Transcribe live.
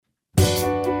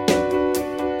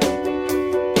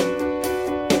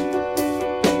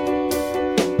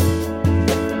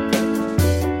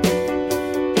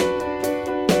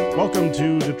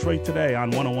Detroit Today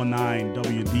on 101.9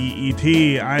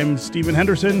 WDET. I'm Stephen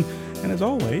Henderson, and as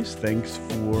always, thanks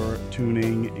for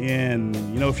tuning in.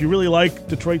 You know, if you really like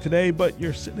Detroit Today, but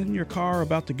you're sitting in your car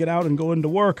about to get out and go into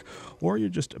work, or you're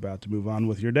just about to move on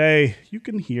with your day, you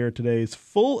can hear today's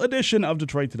full edition of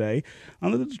Detroit Today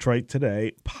on the Detroit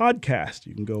Today podcast.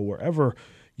 You can go wherever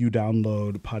you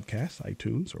download podcasts,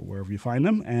 iTunes, or wherever you find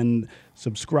them, and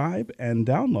subscribe and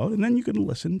download, and then you can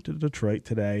listen to Detroit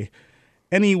Today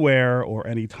anywhere or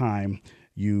anytime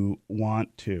you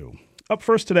want to. Up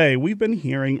first today, we've been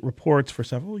hearing reports for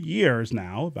several years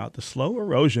now about the slow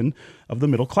erosion of the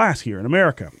middle class here in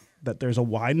America, that there's a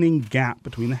widening gap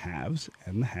between the haves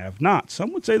and the have-nots.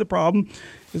 Some would say the problem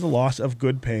is a loss of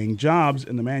good-paying jobs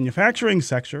in the manufacturing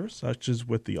sector, such as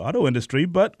with the auto industry,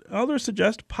 but others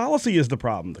suggest policy is the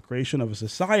problem, the creation of a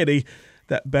society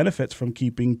that benefits from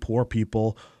keeping poor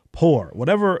people poor.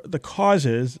 Whatever the cause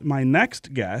is, my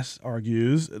next guest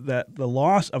argues that the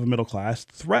loss of a middle class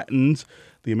threatens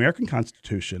the American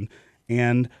Constitution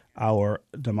and our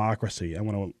democracy. I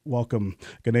want to welcome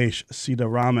Ganesh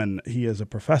Sitharaman. He is a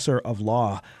professor of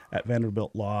law at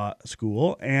Vanderbilt Law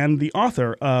School and the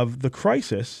author of The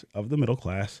Crisis of the Middle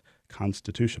Class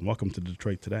Constitution. Welcome to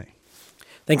Detroit Today.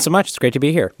 Thanks so much. It's great to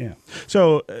be here. Yeah.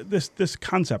 So this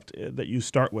concept that you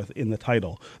start with in the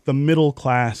title, the middle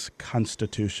class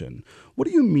constitution, what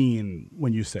do you mean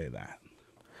when you say that?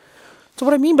 So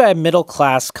what I mean by a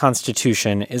middle-class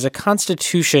constitution is a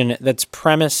constitution that's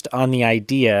premised on the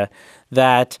idea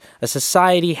that a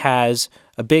society has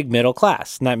a big middle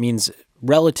class, and that means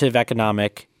relative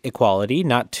economic equality,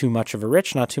 not too much of a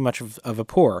rich, not too much of a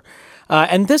poor.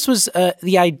 And this was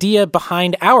the idea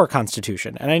behind our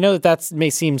Constitution. And I know that may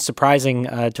seem surprising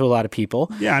to a lot of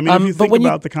people. Yeah, I mean, if you think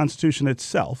about the Constitution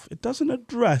itself, it doesn't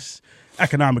address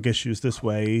economic issues this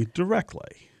way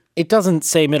directly. It doesn't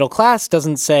say middle class,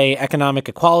 doesn't say economic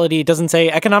equality, doesn't say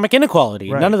economic inequality.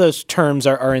 Right. None of those terms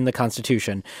are in the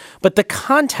Constitution. But the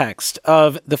context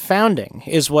of the founding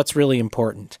is what's really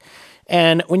important.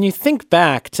 And when you think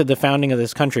back to the founding of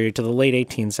this country, to the late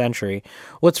 18th century,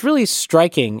 what's really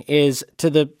striking is to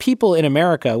the people in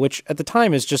America, which at the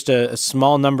time is just a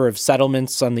small number of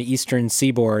settlements on the eastern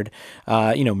seaboard,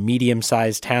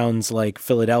 medium-sized towns like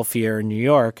Philadelphia or New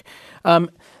York,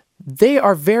 they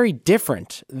are very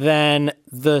different than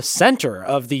the center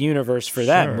of the universe for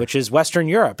them, which is Western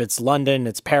Europe. It's London,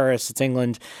 it's Paris, it's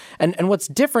England. And what's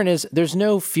different is there's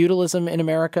no feudalism in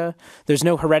America. There's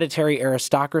no hereditary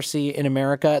aristocracy in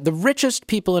America. The richest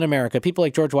people in America, people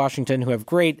like George Washington who have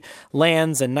great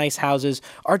lands and nice houses,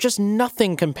 are just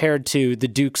nothing compared to the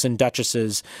dukes and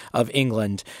duchesses of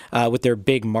England with their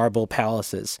big marble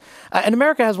palaces. And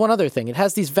America has one other thing. It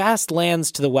has these vast lands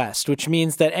to the west, which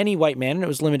means that any white man, and it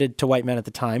was limited to white men at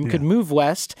the time, could move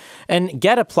west and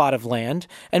get a plot of land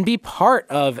and be part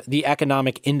of the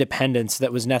economic independence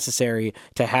that was necessary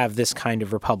to have this kind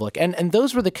of republic. And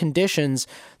those were the conditions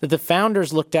that the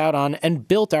founders looked out on and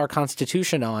built our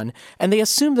Constitution on, and they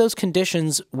assumed those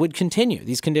conditions would continue,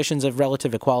 these conditions of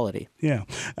relative equality. Yeah.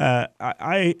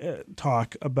 I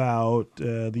talk about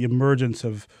the emergence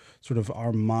of sort of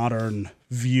our modern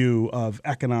view of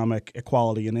economic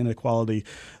equality and inequality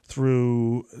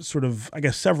through sort of, I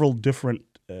guess, several different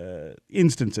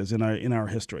instances in our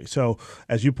history. So,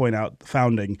 as you point out, the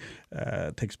founding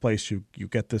takes place. You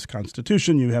get this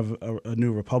constitution. You have a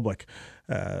new republic.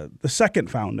 The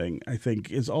second founding, I think,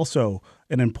 is also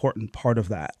an important part of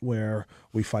that, where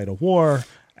we fight a war.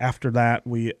 After that,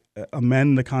 we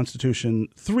amend the Constitution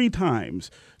 3 times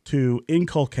to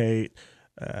inculcate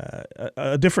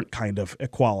a different kind of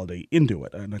equality into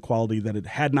it, an equality that it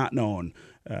had not known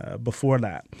before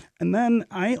that. And then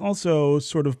I also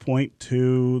sort of point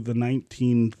to the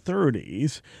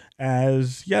 1930s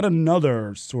as yet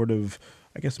another sort of,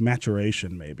 I guess,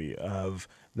 maturation maybe of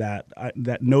that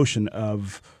notion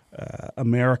of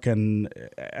American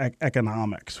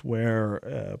economics,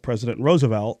 where President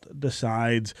Roosevelt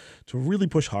decides to really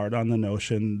push hard on the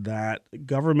notion that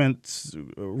government's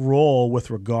role with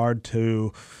regard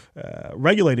to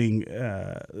regulating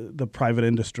the private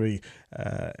industry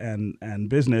and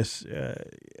business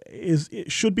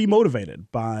should be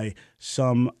motivated by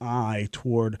some eye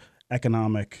toward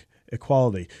economic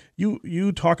equality.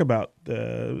 You talk about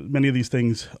many of these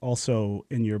things also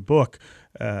in your book.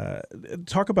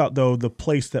 Talk about, though, the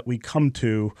place that we come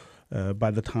to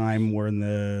by the time we're in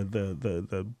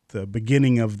the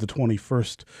beginning of the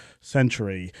 21st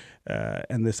century,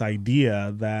 and this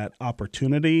idea that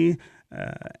opportunity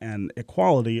and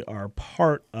equality are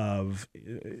part of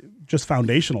just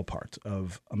foundational parts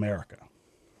of America.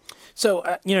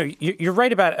 So, you're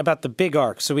right about the big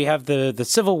arc. So we have the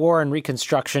Civil War and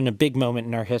Reconstruction, a big moment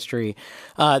in our history.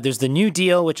 There's the New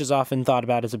Deal, which is often thought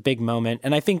about as a big moment.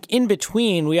 And I think in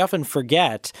between, we often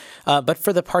forget, but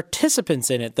for the participants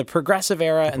in it, the Progressive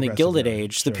Era and the Gilded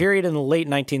Age, sure. the period in the late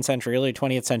 19th century, early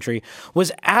 20th century,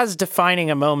 was as defining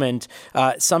a moment,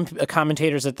 some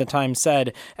commentators at the time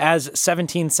said, as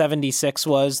 1776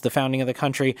 was, the founding of the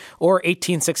country, or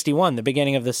 1861, the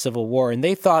beginning of the Civil War. And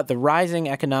they thought the rising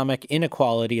economic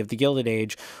inequality of the Gilded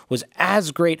Age was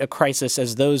as great a crisis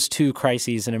as those two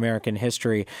crises in American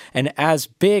history, and as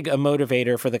big a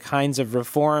motivator for the kinds of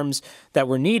reforms that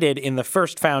were needed in the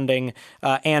first founding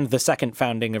and the second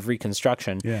founding of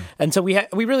Reconstruction. Yeah. And so we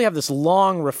really have this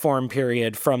long reform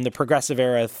period from the Progressive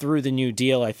Era through the New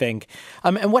Deal, I think.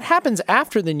 And what happens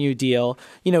after the New Deal,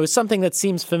 is something that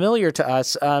seems familiar to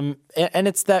us. And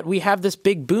it's that we have this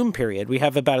big boom period. We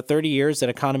have about 30 years that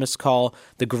economists call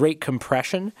the Great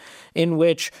Compression, in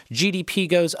which GDP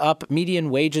goes up, median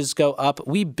wages go up.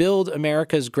 We build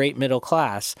America's great middle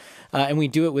class, and we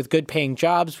do it with good-paying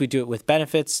jobs. We do it with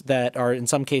benefits that are in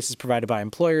some cases provided by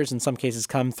employers, in some cases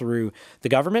come through the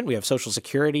government. We have Social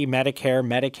Security, Medicare,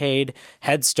 Medicaid,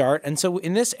 Head Start. And so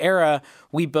in this era,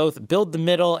 we both build the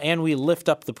middle and we lift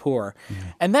up the poor. Mm-hmm.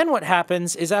 And then what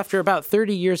happens is after about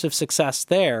 30 years of success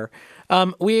there,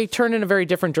 we turn in a very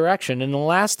different direction. In the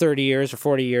last 30 years or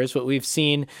 40 years, what we've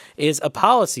seen is a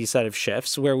policy set of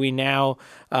shifts where we now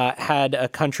had a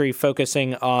country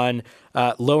focusing on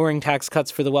lowering tax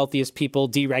cuts for the wealthiest people,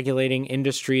 deregulating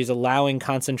industries, allowing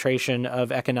concentration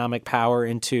of economic power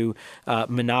into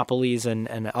monopolies and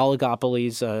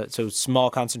oligopolies, so small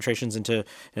concentrations into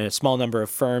a small number of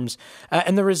firms.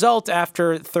 And the result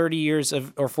after 30 years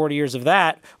or 40 years of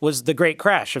that was the great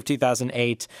crash of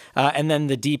 2008, and then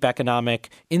the deep economic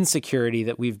insecurity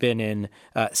that we've been in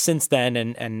since then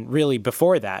and really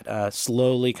before that,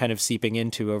 slowly kind of seeping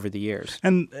into over the years.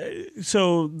 And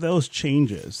so those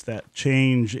changes, that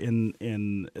change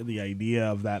in the idea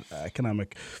of that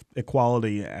economic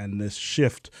equality and this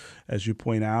shift, as you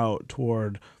point out,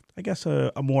 toward, I guess,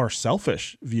 a more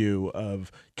selfish view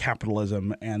of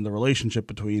capitalism and the relationship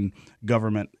between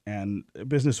government and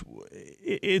business,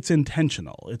 it's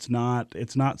intentional. It's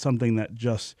not something that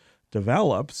just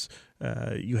develops.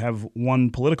 You have one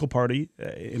political party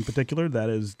in particular that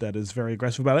is very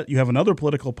aggressive about it. You have another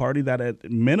political party that at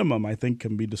minimum I think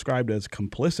can be described as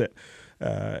complicit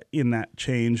in that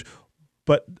change.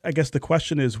 But I guess the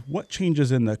question is, what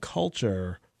changes in the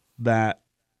culture that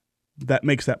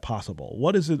makes that possible?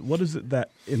 What is it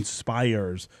that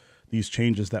inspires these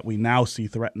changes that we now see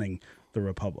threatening the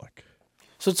republic?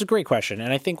 So it's a great question.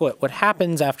 And I think what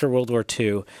happens after World War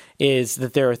II is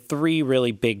that there are three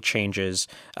really big changes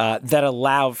that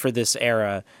allow for this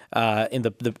era in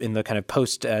the kind of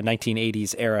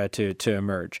post-1980s era to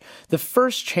emerge. The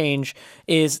first change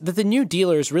is that the New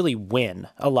Dealers really win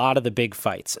a lot of the big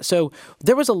fights. So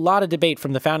there was a lot of debate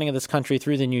from the founding of this country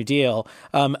through the New Deal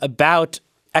about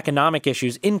economic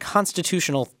issues in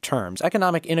constitutional terms.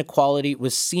 Economic inequality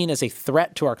was seen as a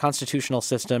threat to our constitutional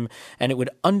system, and it would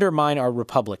undermine our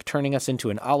republic, turning us into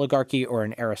an oligarchy or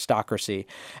an aristocracy.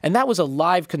 And that was a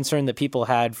live concern that people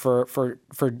had for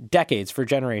decades, for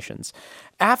generations.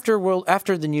 After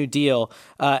the New Deal,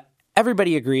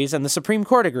 everybody agrees, and the Supreme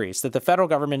Court agrees, that the federal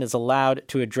government is allowed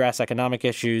to address economic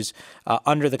issues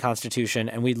under the Constitution,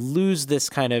 and we lose this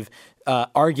kind of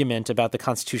argument about the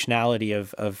constitutionality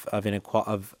of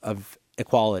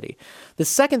equality. The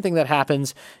second thing that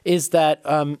happens is that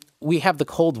we have the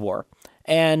Cold War,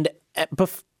 and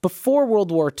before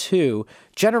World War II,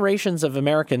 generations of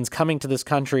Americans coming to this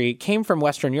country came from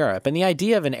Western Europe. And the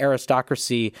idea of an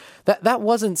aristocracy, that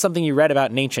wasn't something you read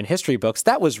about in ancient history books.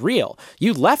 That was real.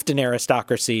 You left an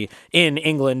aristocracy in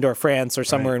England or France or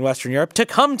somewhere in Western Europe to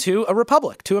come to a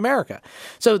republic, to America.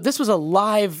 So this was a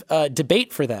live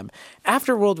debate for them.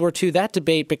 After World War II, that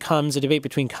debate becomes a debate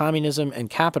between communism and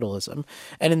capitalism.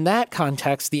 And in that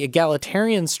context, the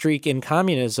egalitarian streak in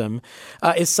communism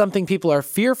is something people are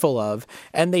fearful of,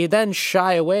 and they then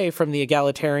shy away from the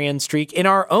egalitarian streak in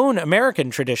our own American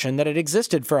tradition that had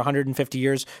existed for 150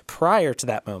 years prior to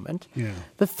that moment. Yeah.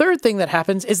 The third thing that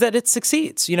happens is that it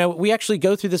succeeds. We actually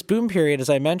go through this boom period, as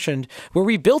I mentioned, where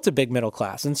we built a big middle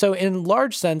class. And so in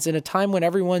large sense, in a time when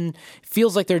everyone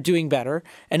feels like they're doing better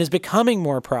and is becoming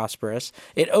more prosperous,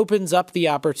 it opens up the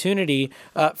opportunity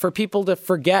for people to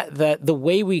forget that the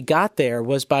way we got there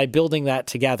was by building that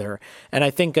together. And I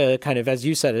think kind of, as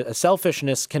you said, a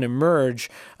selfishness can emerge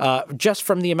just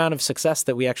from the amount of success success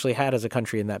that we actually had as a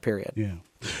country in that period. Yeah.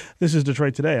 This is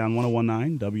Detroit Today on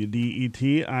 1019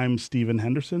 WDET. I'm Stephen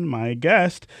Henderson. My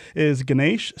guest is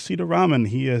Ganesh Sitaraman.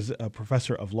 He is a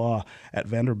professor of law at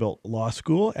Vanderbilt Law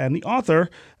School and the author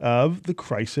of The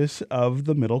Crisis of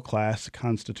the Middle Class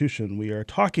Constitution. We are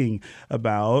talking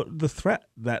about the threat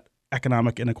that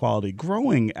economic inequality,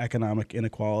 growing economic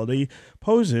inequality,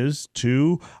 poses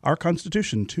to our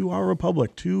Constitution, to our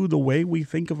republic, to the way we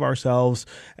think of ourselves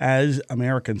as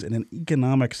Americans in an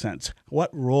economic sense. What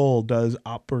role does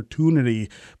opportunity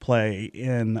play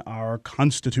in our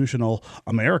constitutional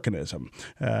Americanism?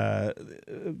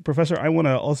 Professor, I want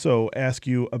to also ask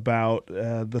you about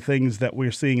the things that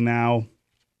we're seeing now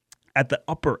at the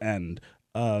upper end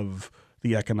of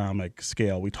the economic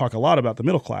scale. We talk a lot about the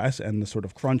middle class and the sort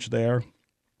of crunch there,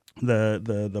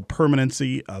 the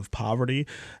permanency of poverty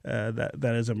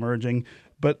that is emerging.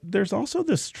 But there's also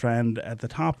this trend at the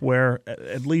top where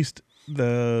at least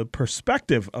the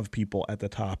perspective of people at the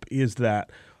top is that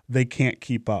they can't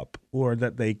keep up or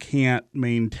that they can't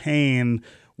maintain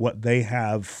what they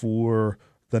have for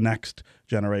the next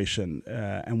generation.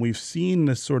 And we've seen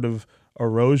this sort of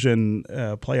erosion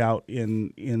play out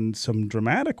in some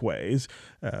dramatic ways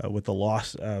with the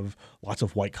loss of lots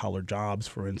of white-collar jobs,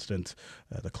 for instance,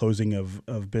 the closing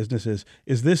of businesses.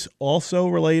 Is this also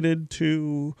related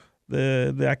to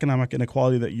the economic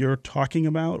inequality that you're talking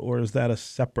about, or is that a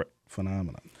separate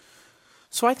phenomenon?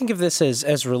 So I think of this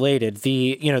as related.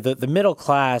 The middle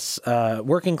class,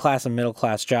 working class and middle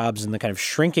class jobs and the kind of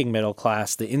shrinking middle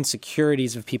class, the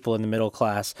insecurities of people in the middle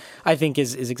class, I think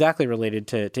is exactly related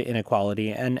to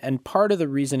inequality. And part of the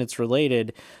reason it's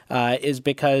related is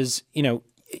because,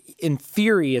 in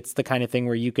theory, it's the kind of thing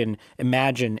where you can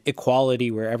imagine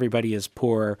equality where everybody is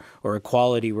poor or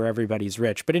equality where everybody's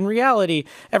rich. But in reality,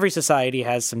 every society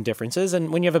has some differences. And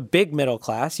when you have a big middle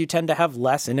class, you tend to have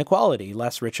less inequality,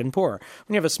 less rich and poor.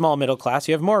 When you have a small middle class,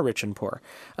 you have more rich and poor.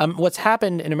 What's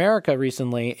happened in America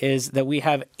recently is that we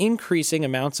have increasing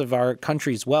amounts of our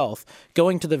country's wealth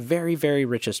going to the very, very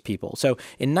richest people. So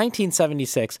in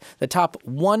 1976, the top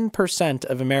 1%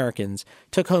 of Americans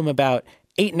took home about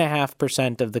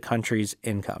 8.5% of the country's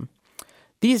income.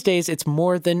 These days, it's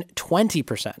more than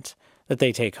 20% that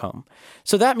they take home.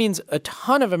 So that means a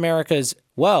ton of America's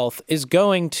wealth is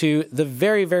going to the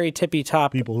very, very tippy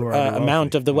top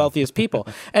amount of the wealthiest people.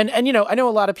 And I know a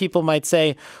lot of people might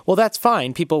say, well, that's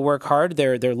fine. People work hard.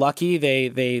 They're lucky.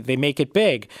 They make it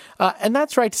big. And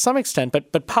that's right to some extent.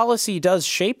 But policy does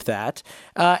shape that.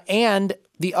 And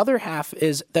the other half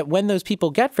is that when those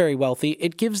people get very wealthy,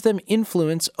 it gives them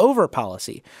influence over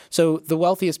policy. So the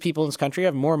wealthiest people in this country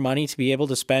have more money to be able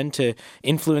to spend to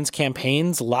influence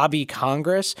campaigns, lobby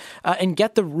Congress, and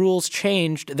get the rules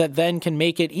changed that then can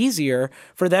make it easier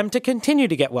for them to continue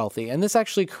to get wealthy. And this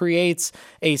actually creates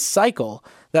a cycle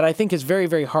that I think is very,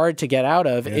 very hard to get out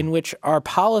of, in which our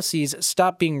policies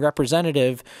stop being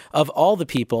representative of all the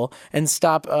people and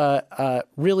stop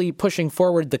really pushing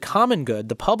forward the common good,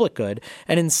 the public good,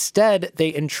 and instead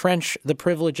they entrench the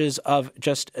privileges of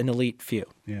just an elite few.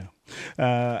 Yeah.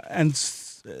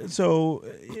 So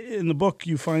in the book,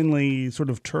 you finally sort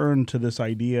of turn to this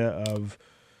idea of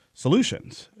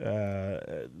solutions,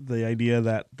 the idea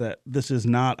that this is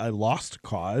not a lost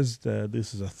cause,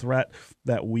 this is a threat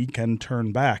that we can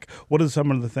turn back. What are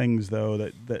some of the things, though,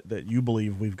 that you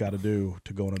believe we've got to do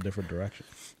to go in a different direction?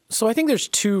 So I think there's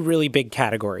two really big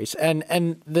categories, and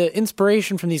the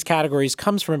inspiration from these categories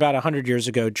comes from about 100 years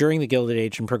ago during the Gilded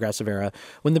Age and Progressive Era,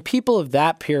 when the people of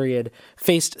that period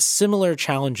faced similar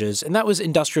challenges, and that was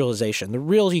industrialization, the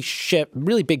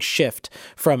really big shift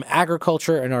from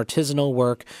agriculture and artisanal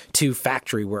work to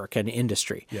factory work and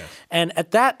industry. Yes. And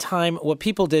at that time, what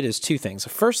people did is two things. The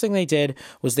first thing they did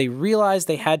was they realized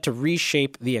they had to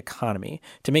reshape the economy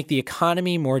to make the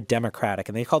economy more democratic,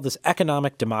 and they called this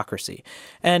economic democracy.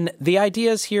 And the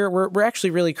ideas here were actually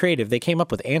really creative. They came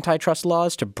up with antitrust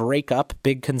laws to break up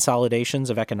big consolidations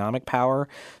of economic power.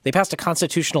 They passed a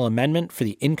constitutional amendment for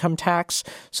the income tax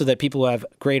so that people who have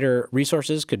greater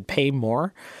resources could pay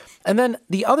more. And then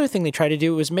the other thing they tried to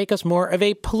do was make us more of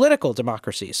a political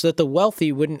democracy so that the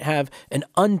wealthy wouldn't have an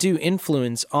undue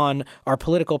influence on our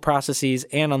political processes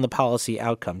and on the policy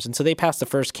outcomes. And so they passed the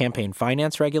first campaign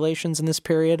finance regulations in this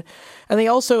period. And they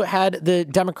also had the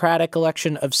democratic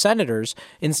election of senators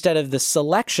instead of the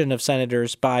selection of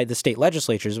senators by the state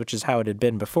legislatures, which is how it had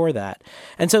been before that.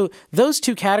 And so those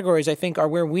two categories, I think, are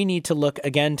where we need to look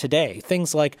again today.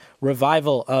 Things like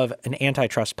revival of an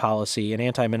antitrust policy, an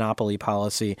anti-monopoly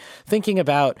policy, thinking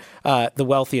about the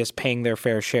wealthiest paying their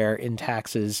fair share in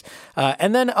taxes,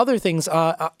 and then other things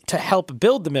to help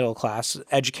build the middle class,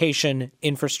 education,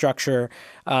 infrastructure,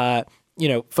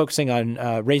 focusing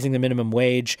on raising the minimum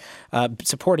wage,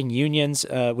 supporting unions,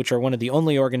 which are one of the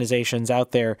only organizations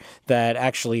out there that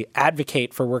actually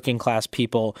advocate for working class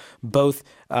people, both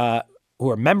who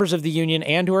are members of the union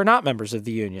and who are not members of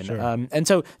the union. Sure. And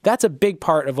so that's a big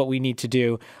part of what we need to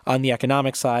do on the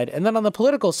economic side. And then on the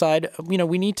political side,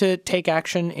 we need to take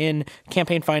action in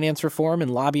campaign finance reform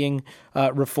and lobbying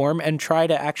reform and try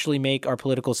to actually make our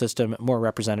political system more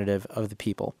representative of the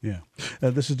people. Yeah.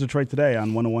 This is Detroit Today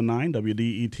on 101.9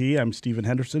 WDET. I'm Stephen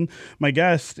Henderson. My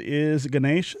guest is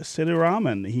Ganesh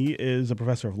Siddharaman. He is a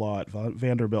professor of law at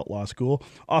Vanderbilt Law School,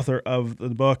 author of the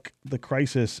book, The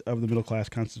Crisis of the Middle Class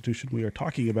Constitution. We are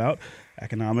talking about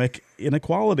economic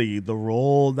inequality, the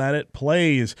role that it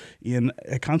plays in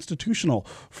a constitutional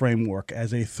framework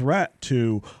as a threat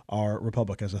to our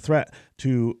republic, as a threat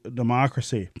to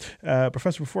democracy.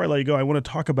 Professor, before I let you go, I want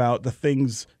to talk about the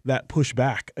things that push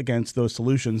back against those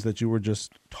solutions that you were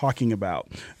just talking about.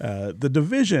 The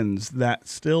divisions that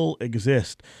still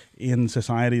exist in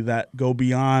society that go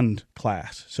beyond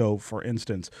class. So, for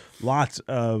instance, lots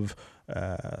of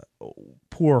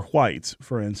poor whites,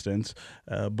 for instance,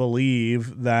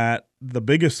 believe that the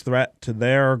biggest threat to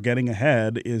their getting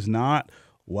ahead is not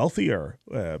wealthier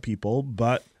people,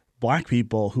 but black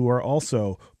people who are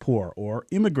also poor, or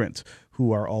immigrants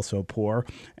who are also poor.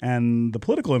 And the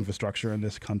political infrastructure in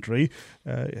this country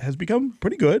has become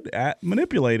pretty good at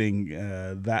manipulating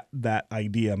that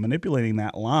idea, manipulating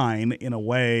that line in a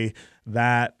way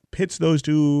that pits those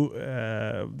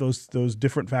those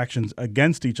different factions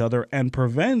against each other and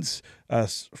prevents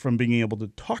us from being able to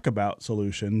talk about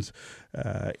solutions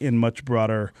in much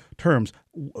broader terms.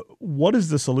 What is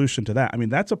the solution to that? I mean,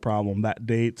 that's a problem that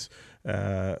dates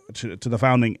to the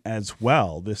founding as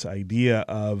well, this idea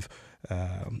of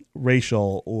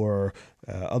racial or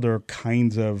other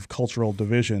kinds of cultural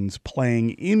divisions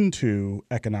playing into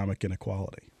economic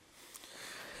inequality.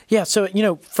 Yeah, so,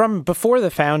 from before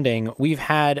the founding, we've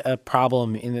had a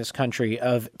problem in this country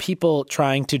of people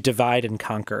trying to divide and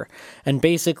conquer and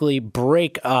basically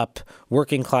break up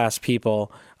working class people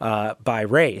by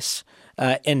race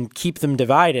and keep them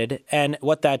divided. And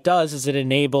what that does is it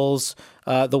enables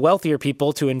the wealthier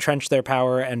people to entrench their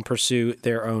power and pursue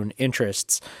their own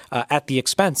interests at the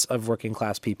expense of working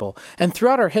class people. And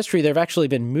throughout our history, there have actually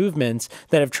been movements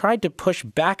that have tried to push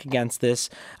back against this,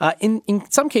 in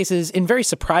some cases, in very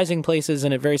surprising places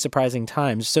and at very surprising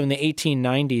times. So in the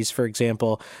 1890s, for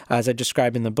example, as I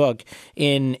described in the book,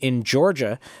 in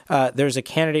Georgia, there's a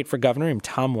candidate for governor named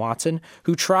Tom Watson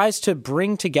who tries to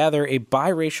bring together a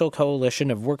biracial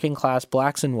coalition of working class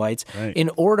blacks and whites in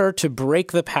order to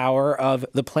break the power of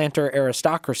the planter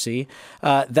aristocracy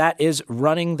that is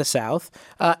running the South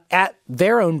at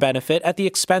their own benefit at the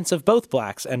expense of both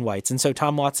blacks and whites. And so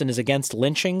Tom Watson is against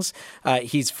lynchings.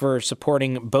 He's for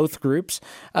supporting both groups.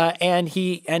 And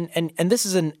this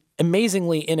is an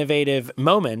amazingly innovative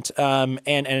moment and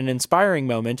an inspiring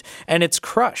moment, and it's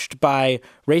crushed by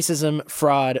racism,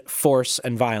 fraud, force,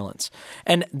 and violence.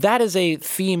 And that is a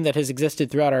theme that has existed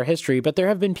throughout our history, but there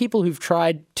have been people who've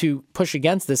tried to push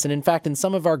against this. And in fact, in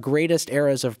some of our greatest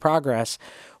eras of progress,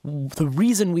 the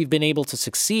reason we've been able to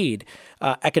succeed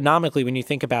economically, when you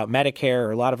think about Medicare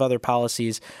or a lot of other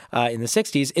policies in the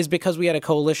 60s, is because we had a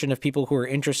coalition of people who were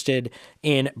interested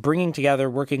in bringing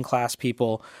together working class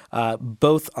people,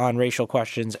 both on racial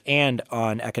questions and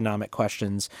on economic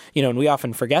questions. And we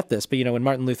often forget this, but when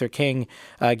Martin Luther King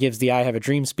gives the I Have a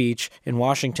Dream speech in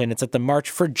Washington, it's at the March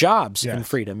for Jobs and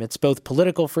Freedom. It's both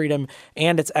political freedom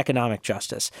and it's economic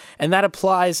justice. And that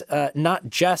applies not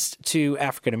just to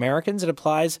African Americans, it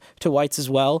applies to whites as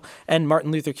well. And Martin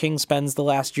Luther King spends the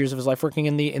last years of his life working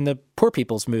in the poor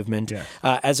people's movement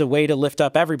as a way to lift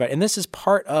up everybody. And this is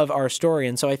part of our story.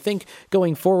 And so I think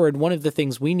going forward, one of the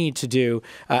things we need to do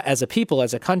as a people,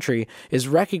 as a country, is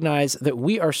recognize that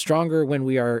we are stronger when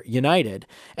we are united,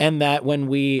 and that when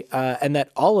and that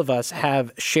all of us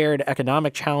have shared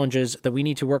economic challenges that we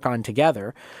need to work on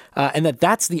together, and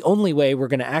that's the only way we're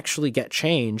going to actually get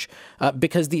change,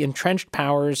 because the entrenched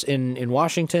powers in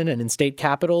Washington and in state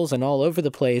capitals and all over the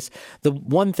place, the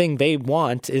one thing they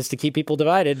want is to keep people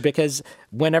divided, because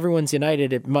when everyone's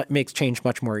united, it makes change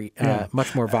much more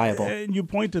viable. And you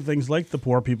point to things like the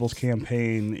Poor People's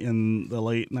Campaign in the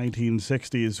late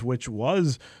 1960s, which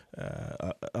was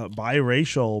a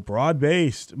biracial,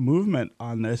 broad-based movement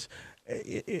on this.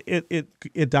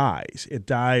 It dies. It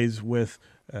dies with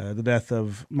the death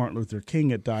of Martin Luther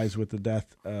King. It dies with the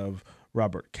death of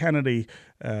Robert Kennedy,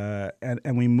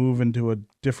 and we move into a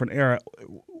different era.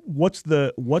 What's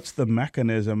the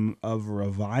mechanism of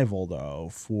revival, though,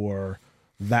 for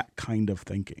that kind of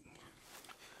thinking?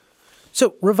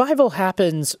 So revival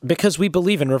happens because we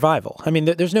believe in revival. I mean,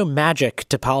 there's no magic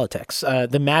to politics.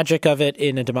 The magic of it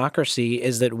in a democracy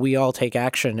is that we all take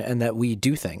action and that we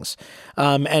do things.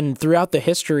 And throughout the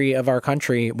history of our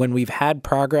country, when we've had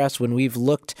progress, when we've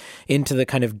looked into the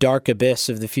kind of dark abyss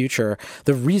of the future,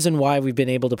 the reason why we've been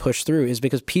able to push through is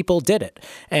because people did it.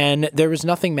 And there was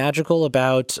nothing magical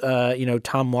about,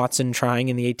 Tom Watson trying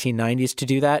in the 1890s to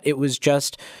do that. It was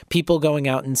just people going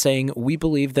out and saying, we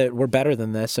believe that we're better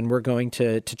than this and we're going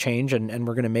to change and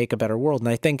we're going to make a better world. And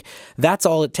I think that's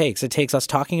all it takes. It takes us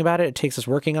talking about it. It takes us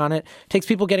working on it. It takes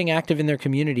people getting active in their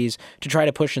communities to try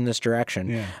to push in this direction.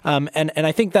 Yeah. And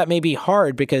I think that may be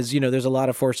hard because, there's a lot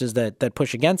of forces that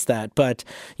push against that. But,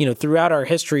 throughout our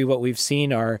history, what we've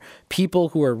seen are people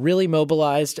who are really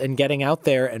mobilized and getting out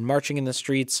there and marching in the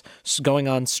streets, going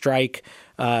on strike,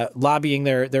 lobbying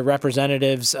their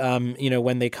representatives,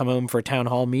 when they come home for town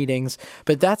hall meetings.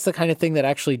 But that's the kind of thing that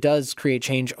actually does create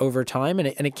change over time. And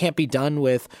it can't be done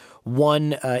with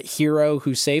one hero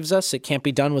who saves us. It can't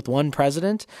be done with one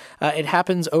president. It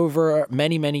happens over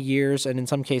many, many years and in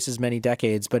some cases many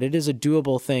decades. But it is a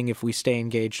doable thing if we stay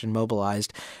engaged and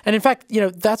mobilized. And in fact,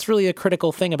 that's really a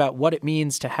critical thing about what it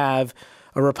means to have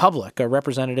a republic, a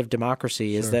representative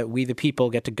democracy, is that we, the people,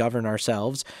 get to govern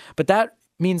ourselves. But that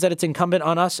means that it's incumbent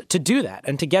on us to do that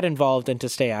and to get involved and to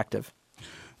stay active.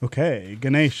 Okay.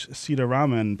 Ganesh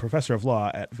Sitaraman, professor of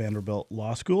law at Vanderbilt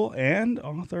Law School and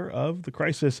author of The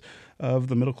Crisis of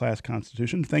the Middle Class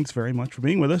Constitution. Thanks very much for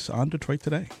being with us on Detroit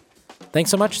Today.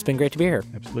 Thanks so much. It's been great to be here.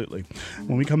 Absolutely.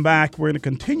 When we come back, we're going to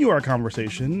continue our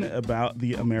conversation about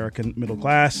the American middle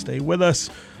class. Stay with us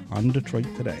on Detroit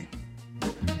Today.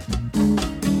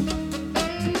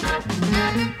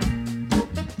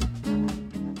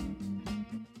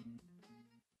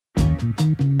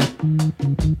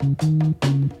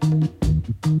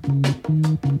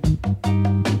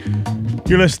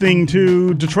 You're listening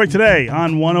to Detroit Today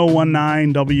on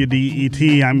 1019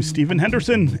 WDET. I'm Stephen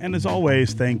Henderson, and as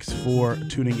always, thanks for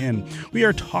tuning in. We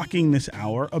are talking this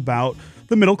hour about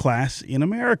the middle class in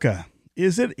America.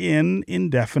 Is it in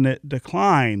indefinite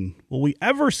decline? Will we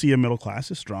ever see a middle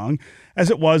class as strong as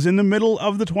it was in the middle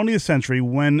of the 20th century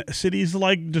when cities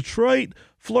like Detroit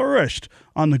flourished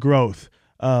on the growth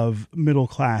of middle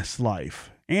class life?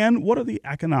 And what are the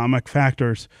economic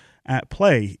factors at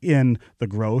play in the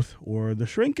growth or the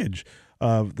shrinkage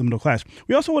of the middle class?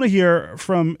 We also want to hear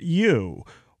from you.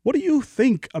 What do you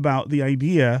think about the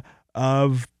idea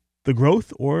of the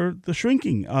growth or the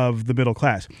shrinking of the middle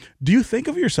class? Do you think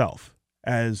of yourself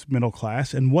as middle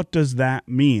class, and what does that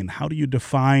mean? How do you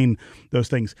define those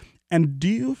things? And do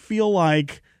you feel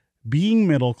like being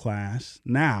middle class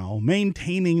now,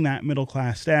 maintaining that middle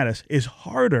class status, is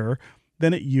harder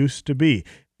than it used to be?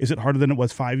 Is it harder than it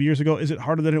was 5 years ago? Is it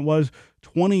harder than it was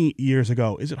 20 years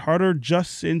ago? Is it harder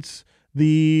just since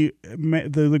the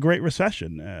Great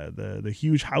Recession, the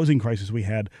huge housing crisis we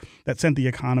had that sent the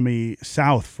economy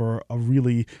south for a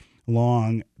really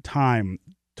long time?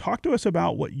 Talk to us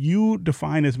about what you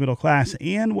define as middle class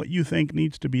and what you think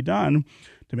needs to be done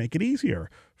to make it easier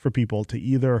for people to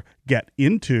either get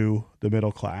into the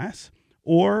middle class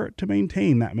or to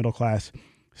maintain that middle class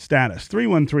status.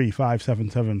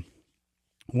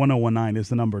 313-577-1019 is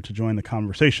the number to join the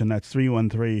conversation. That's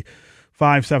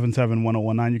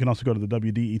 313-577-1019. You can also go to the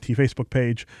WDET Facebook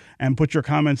page and put your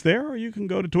comments there, or you can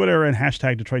go to Twitter and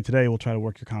hashtag Detroit Today. We'll try to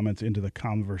work your comments into the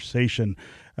conversation.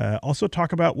 Also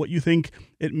talk about what you think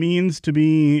it means to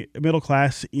be middle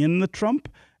class in the Trump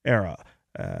era.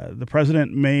 The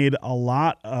president made a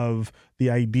lot of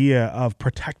the idea of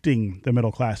protecting the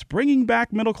middle class, bringing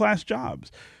back middle class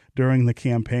jobs during the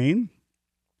campaign.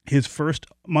 His first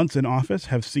months in office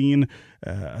have seen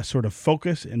a sort of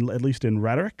focus, at least in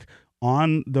rhetoric,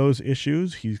 on those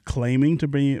issues. He's claiming to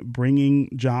be bringing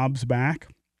jobs back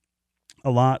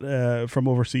a lot from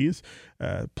overseas.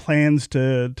 Plans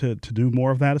to do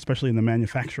more of that, especially in the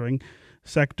manufacturing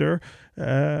sector.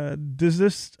 Does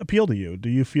this appeal to you? Do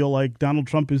you feel like Donald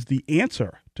Trump is the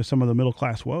answer to some of the middle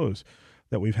class woes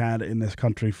that we've had in this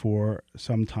country for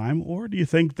some time? Or do you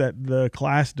think that the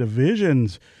class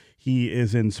divisions he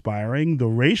is inspiring, the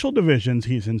racial divisions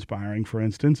he's inspiring, for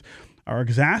instance, are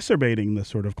exacerbating the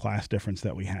sort of class difference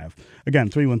that we have? Again,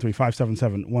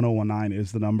 313-577-1019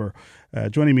 is the number.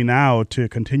 Joining me now to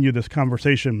continue this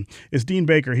conversation is Dean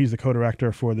Baker. He's the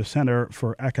co-director for the Center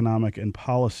for Economic and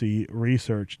Policy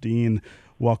Research. Dean,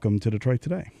 welcome to Detroit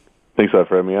Today. Thanks a lot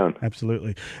for having me on.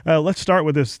 Absolutely. Let's start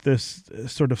with this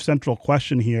sort of central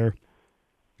question here.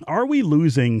 Are we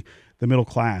losing the middle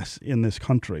class in this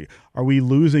country? Are we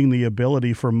losing the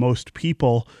ability for most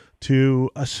people to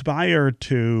aspire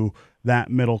to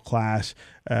that middle class?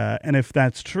 And if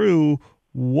that's true,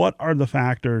 What are the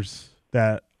factors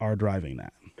that are driving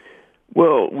that?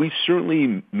 Well, we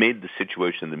certainly made the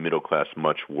situation in the middle class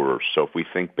much worse. So if we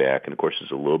think back, and of course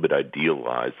it's a little bit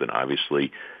idealized, then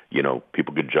obviously,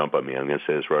 people could jump on me. I'm going to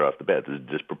say this right off the bat. This is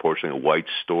disproportionately a white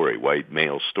story, white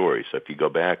male story. So if you go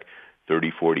back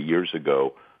 30, 40 years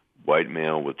ago, white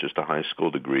male with just a high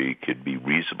school degree could be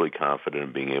reasonably confident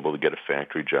in being able to get a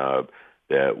factory job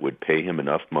that would pay him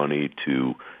enough money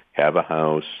to have a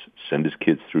house, send his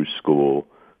kids through school.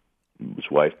 His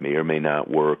wife may or may not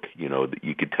work.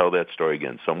 You could tell that story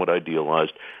again, somewhat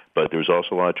idealized, but there's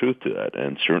also a lot of truth to that.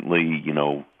 And certainly,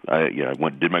 I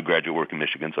did my graduate work in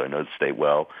Michigan, so I know the state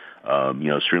well.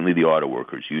 Certainly the auto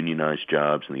workers, unionized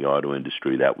jobs in the auto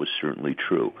industry, that was certainly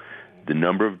true. The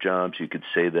number of jobs you could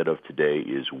say that of today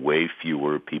is way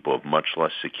fewer. People have much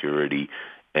less security.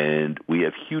 And we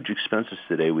have huge expenses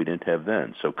today we didn't have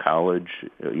then. So college,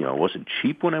 it wasn't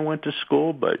cheap when I went to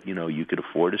school, but, you could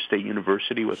afford a state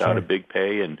university without a big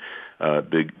pay and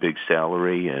big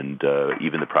salary. And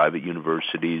even the private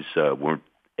universities weren't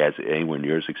anywhere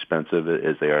near as expensive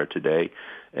as they are today.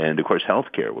 And, of course,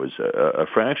 healthcare was a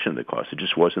fraction of the cost. It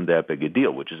just wasn't that big a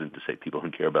deal, which isn't to say people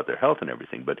didn't care about their health and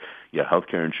everything. But,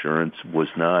 healthcare insurance was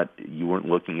not – you weren't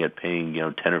looking at paying,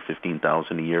 $10,000 or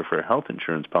 $15,000 a year for a health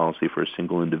insurance policy for a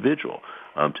single individual.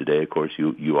 Today, of course,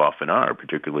 you often are,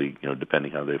 particularly,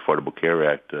 depending how the Affordable Care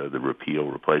Act, the repeal,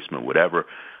 replacement, whatever,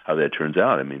 how that turns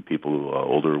out. I mean, people,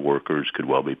 older workers could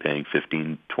well be paying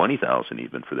 $15,000, $20,000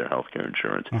 even for their health care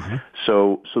insurance. Uh-huh.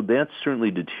 So that's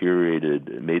certainly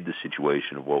deteriorated, made the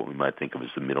situation of what we might think of as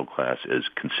the middle class as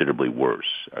considerably worse.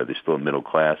 Are they still a middle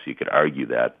class? You could argue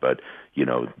that, but, you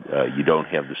don't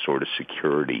have the sort of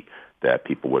security that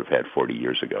people would have had 40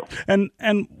 years ago. And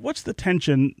what's the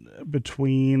tension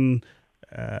between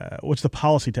what's the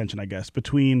policy tension, I guess,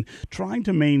 between trying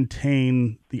to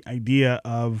maintain the idea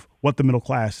of what the middle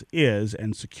class is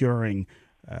and securing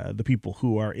the people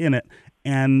who are in it,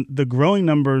 and the growing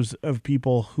numbers of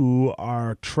people who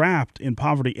are trapped in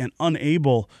poverty and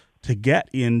unable to get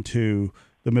into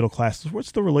the middle class?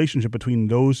 What's the relationship between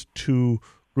those two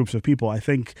groups of people? I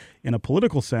think in a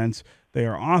political sense, they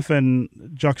are often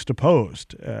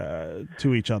juxtaposed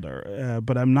to each other,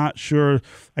 but I'm not sure,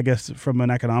 I guess, from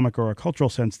an economic or a cultural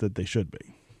sense that they should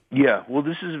be. Yeah, well,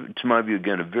 this is, to my view,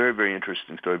 again, a very, very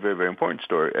interesting story, very, very important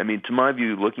story. I mean, to my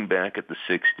view, looking back at the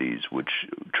 60s, which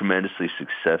tremendously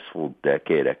successful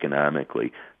decade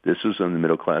economically, this was when the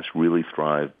middle class really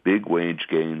thrived. Big wage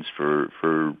gains for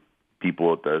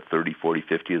people at the 30, 40,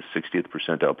 50th, 60th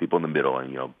percentile, people in the middle,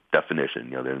 and,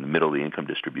 definition, they're in the middle of the income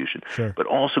distribution, Sure. But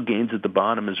also gains at the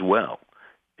bottom as well.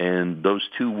 And those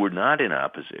two were not in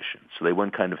opposition, so they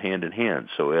went kind of hand in hand.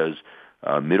 So as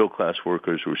middle-class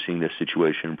workers were seeing their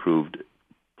situation improved,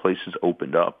 places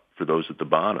opened up for those at the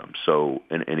bottom. So,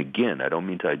 and again, I don't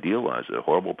mean to idealize it.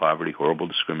 Horrible poverty, horrible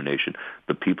discrimination.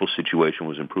 The people's situation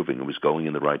was improving. It was going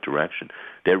in the right direction.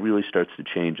 That really starts to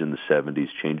change in the 70s,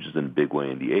 changes in a big way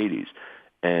in the 80s.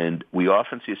 And we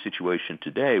often see a situation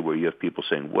today where you have people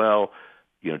saying, well,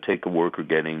 take a worker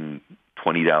getting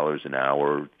 $20 an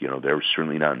hour. They're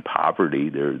certainly not in poverty.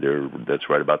 That's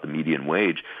right about the median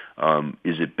wage.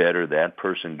 Is it better that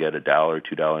person get $1 or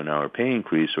 $2 an hour pay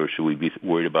increase, or should we be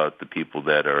worried about the people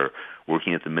that are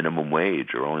working at the minimum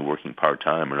wage or only working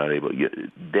part-time or not able?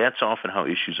 That's often how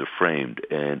issues are framed,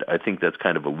 and I think that's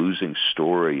kind of a losing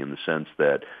story in the sense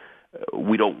that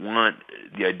we don't want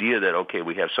the idea that, okay,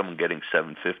 we have someone getting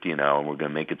 $7.50 an hour and we're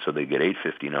going to make it so they get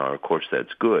 $8.50 an hour. Of course,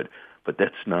 that's good, but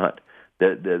that's not.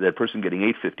 That person getting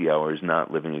 $8.50 an hour is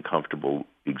not living a comfortable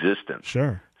existence.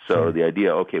 Sure. So the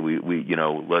idea, okay, we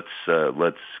let's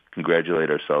congratulate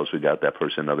ourselves. We got that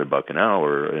person another $1 an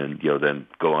hour, and then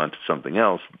go on to something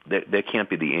else. That can't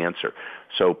be the answer.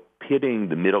 So pitting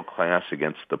the middle class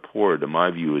against the poor, to my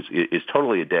view, is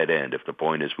totally a dead end. If the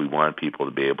point is we want people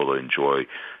to be able to enjoy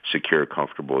secure,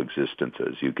 comfortable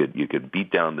existences, you could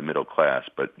beat down the middle class,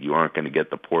 but you aren't going to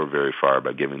get the poor very far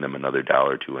by giving them another $1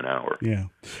 or $2 an hour. Yeah.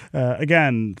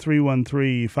 Again,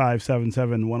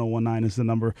 313-577-1019 is the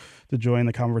number to join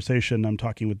the conversation. I'm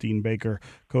talking with Dean Baker,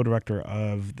 co-director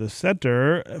of the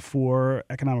Center for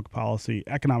Economic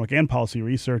and Policy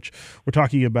Research. We're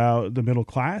talking about the middle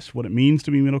class, what it means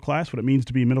to be middle class, what it means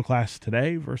to be middle class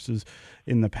today versus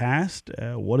in the past.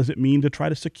 What does it mean to try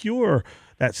to secure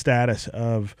that status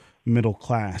of middle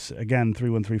class? Again,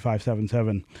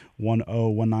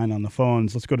 313-577-1019 on the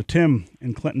phones. Let's go to Tim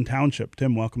in Clinton Township.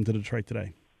 Tim, welcome to Detroit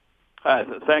Today. Hi,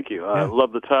 thank you. I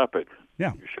love the topic.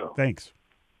 Yeah, your show. Thanks.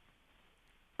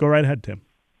 Go right ahead, Tim.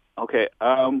 Okay.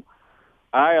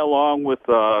 I, along with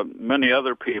many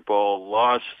other people,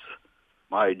 lost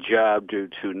my job due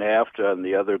to NAFTA and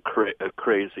the other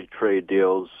crazy trade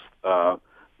deals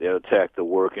they attacked the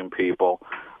working people.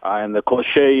 And the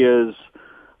cliche is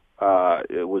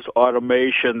it was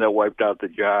automation that wiped out the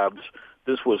jobs.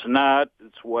 This was not.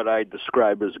 It's what I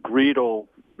describe as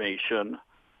greedomation.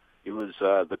 It was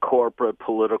the corporate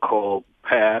political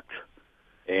pact,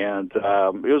 and it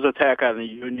was an attack on the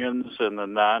unions and the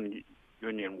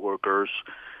non-union workers.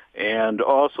 And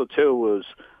also, too, was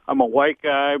I'm a white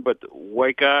guy, but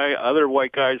other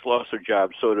white guys lost their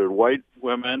jobs. So did white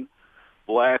women,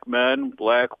 black men,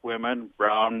 black women,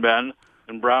 brown men,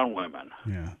 and brown women.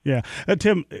 Yeah.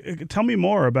 Tim, tell me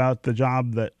more about the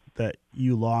job that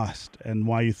you lost and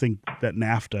why you think that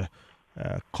NAFTA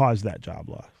caused that job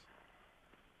loss.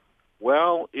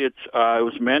 Well, it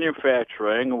was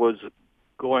manufacturing. It was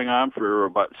going on for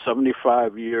about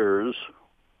 75 years,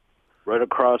 right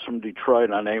across from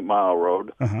Detroit on 8 Mile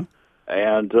Road. Uh-huh.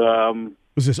 And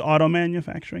was this auto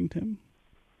manufacturing, Tim?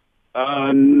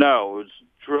 No, it was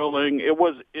drilling. It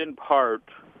was in part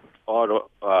auto.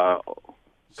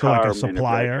 So like a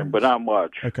supplier, but not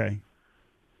much. Okay.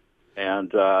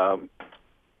 And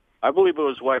I believe it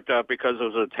was wiped out because it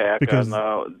was an attack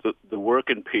on the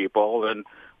working people, and it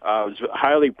was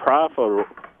highly profitable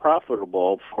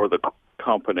for the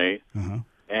company,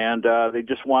 and they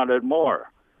just wanted more.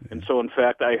 Yeah. And so, in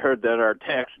fact, I heard that our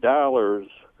tax dollars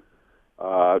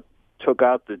took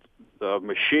out the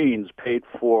machines, paid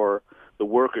for the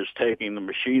workers taking the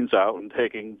machines out and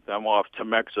taking them off to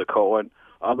Mexico and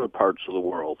other parts of the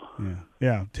world.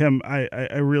 Yeah. Tim,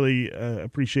 I really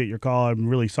appreciate your call. I'm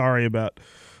really sorry about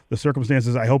the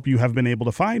circumstances. I hope you have been able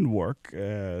to find work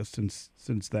since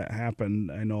that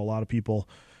happened. I know a lot of people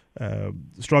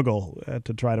struggle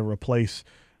to try to replace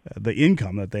the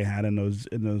income that they had in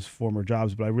those former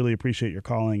jobs. But I really appreciate your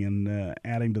calling and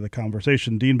adding to the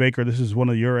conversation. Dean Baker, this is one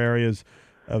of your areas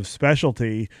of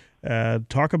specialty.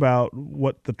 Talk about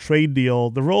what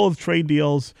the role of trade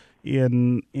deals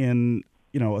in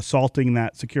assaulting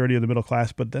that security of the middle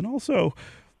class, but then also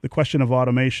the question of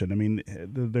automation. I mean,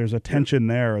 there's a tension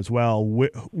there as well.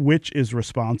 Which is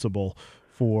responsible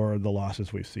for the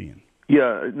losses we've seen?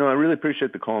 Yeah, no, I really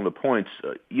appreciate the call and the points.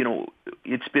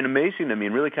 It's been amazing to me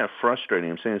and really kind of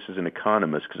frustrating. I'm saying this as an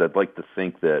economist because I'd like to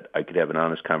think that I could have an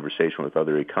honest conversation with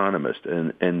other economists.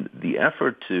 And the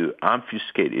effort to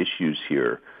obfuscate issues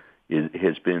here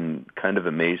has been kind of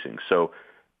amazing. So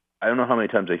I don't know how many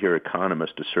times I hear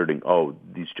economists asserting,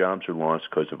 these jobs are lost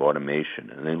because of automation.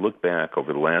 And they look back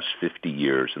over the last 50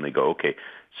 years and they go, okay,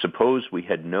 suppose we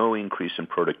had no increase in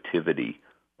productivity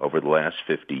over the last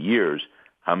 50 years.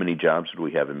 How many jobs do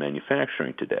we have in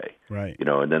manufacturing today? Right.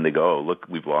 And then they go, look,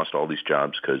 we've lost all these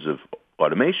jobs because of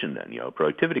automation then,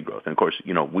 productivity growth. And of course,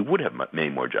 we would have many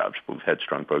more jobs, but we've had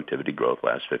strong productivity growth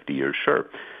last 50 years, sure.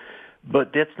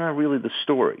 But that's not really the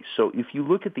story. So if you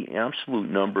look at the absolute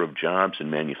number of jobs in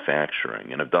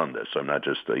manufacturing, and I've done this, so I'm not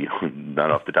just,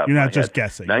 not off the top of my head. You're not just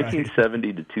guessing.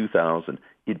 1970 to 2000,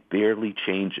 it barely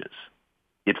changes.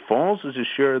 It falls as a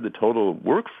share of the total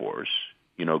workforce,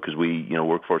 because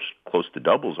workforce close to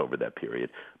doubles over that period.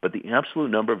 But the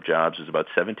absolute number of jobs is about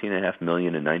 17.5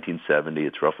 million in 1970.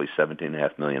 It's roughly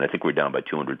 17.5 million. I think we're down by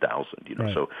 200,000,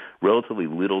 right. So relatively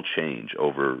little change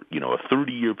over, a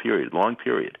 30-year period, long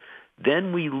period.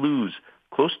 Then we lose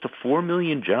close to 4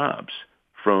 million jobs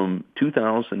from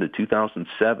 2000 to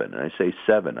 2007. And I say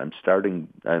 7.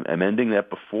 I'm ending that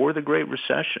before the Great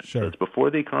Recession. Sure. So it's before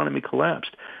the economy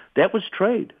collapsed. That was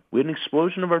trade. We had an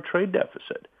explosion of our trade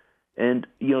deficit. And,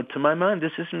 to my mind,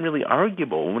 this isn't really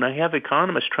arguable. When I have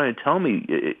economists trying to tell me,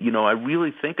 I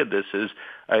really think of this as,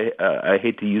 I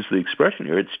hate to use the expression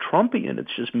here, it's Trumpian.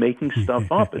 It's just making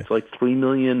stuff up. It's like 3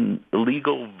 million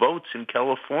illegal votes in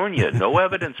California. No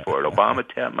evidence for it. Obama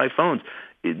tapped my phones.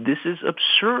 This is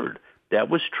absurd. That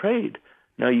was trade.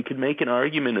 Now, you could make an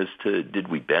argument as to, did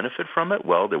we benefit from it?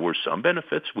 Well, there were some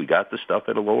benefits. We got the stuff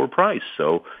at a lower price.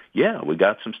 So, yeah, we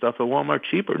got some stuff at Walmart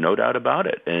cheaper, no doubt about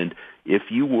it. And if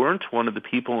you weren't one of the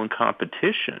people in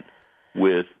competition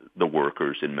with the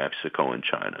workers in Mexico and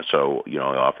China, so, I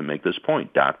often make this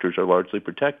point, doctors are largely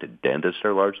protected. Dentists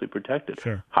are largely protected.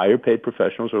 Sure. Higher paid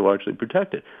professionals are largely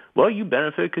protected. Well, you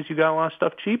benefit because you got a lot of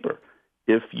stuff cheaper.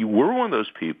 If you were one of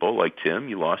those people, like Tim,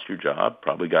 you lost your job,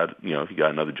 probably got, if you got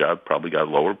another job, probably got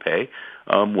lower pay.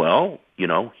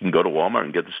 You can go to Walmart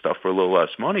and get the stuff for a little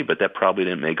less money, but that probably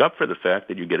didn't make up for the fact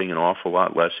that you're getting an awful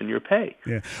lot less in your pay.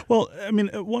 Yeah. Well, I mean,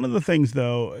 one of the things,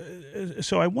 though,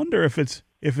 so I wonder if it's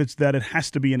that it has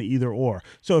to be an either or.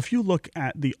 So if you look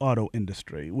at the auto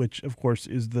industry, which of course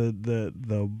is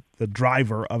the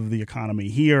driver of the economy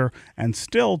here, and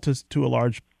still to a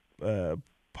large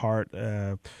part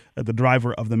the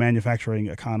driver of the manufacturing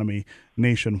economy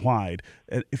nationwide.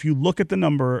 If you look at the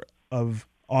number of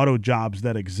auto jobs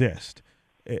that exist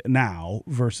now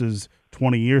versus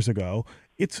 20 years ago,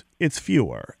 it's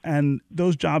fewer. And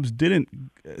those jobs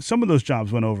some of those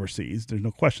jobs went overseas. There's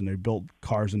no question. They built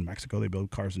cars in Mexico. They built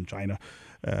cars in China,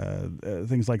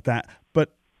 things like that.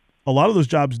 But a lot of those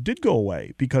jobs did go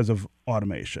away because of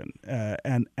automation,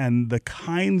 and the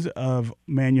kinds of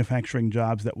manufacturing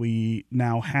jobs that we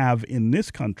now have in this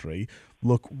country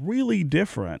look really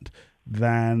different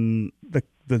than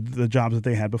the jobs that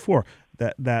they had before.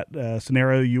 That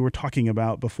scenario you were talking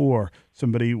about before,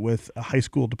 somebody with a high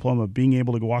school diploma being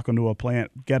able to walk into a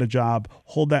plant, get a job,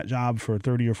 hold that job for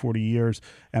 30 or 40 years,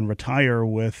 and retire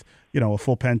with a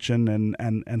full pension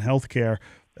and health care.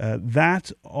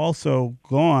 That's also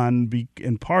gone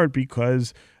in part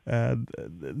because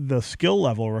the skill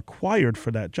level required for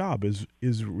that job is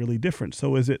really different.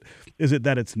 So is it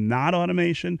that it's not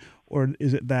automation, or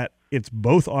is it that it's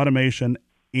both automation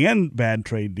and bad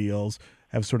trade deals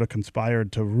have sort of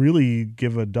conspired to really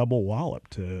give a double wallop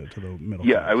to the middle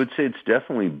class? I would say it's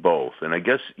definitely both. And I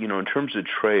guess, in terms of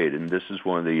trade, and this is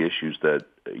one of the issues that,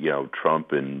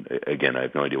 Trump, and again, I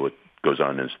have no idea what goes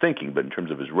on in his thinking, but in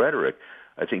terms of his rhetoric,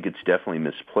 I think it's definitely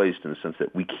misplaced in the sense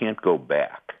that we can't go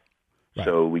back. Right.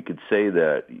 So we could say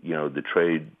that, the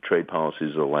trade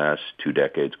policies of the last 2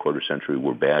 decades, quarter century,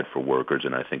 were bad for workers,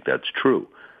 and I think that's true.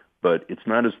 But it's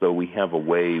not as though we have a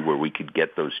way where we could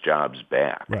get those jobs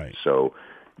back. Right. So,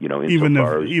 even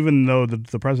though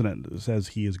the president says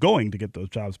he is going to get those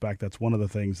jobs back, that's one of the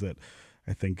things that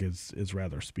I think is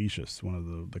rather specious. One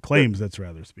of the claims that's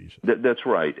rather specious. That's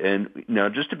right. And now,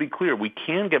 just to be clear, we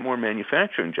can get more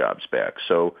manufacturing jobs back.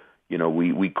 So,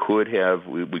 we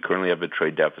currently have a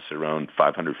trade deficit around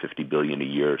 $550 billion a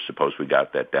year. Suppose we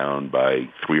got that down by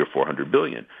 $300 or $400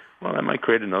 billion. Well, that might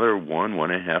create another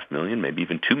 1.5 million, maybe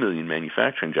even 2 million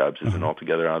manufacturing jobs isn't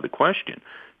altogether out of the question.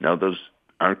 Now, those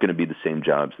aren't going to be the same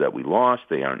jobs that we lost.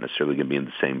 They aren't necessarily going to be in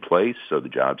the same place. So the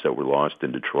jobs that were lost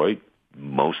in Detroit,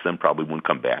 most of them probably wouldn't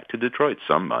come back to Detroit.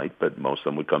 Some might, but most of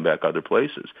them would come back other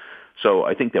places. So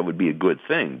I think that would be a good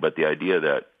thing. But the idea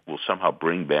that we'll somehow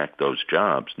bring back those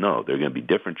jobs, no, they're going to be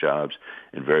different jobs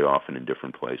and very often in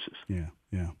different places. Yeah.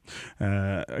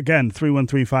 Again,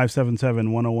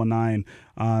 313-577-1019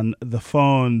 on the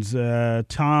phones.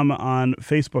 Tom on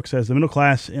Facebook says, the middle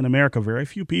class in America, very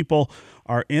few people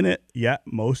are in it, yet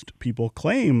most people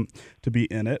claim to be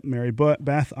in it. Mary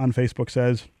Beth on Facebook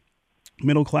says,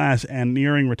 middle class and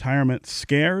nearing retirement,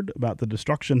 scared about the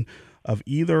destruction of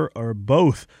either or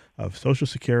both of Social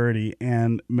Security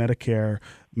and Medicare,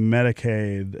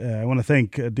 Medicaid. I want to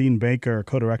thank Dean Baker,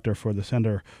 co-director for the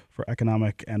Center for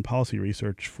Economic and Policy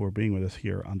Research, for being with us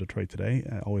here on Detroit Today.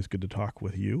 Always good to talk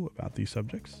with you about these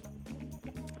subjects.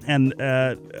 And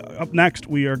up next,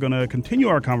 we are going to continue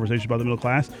our conversation about the middle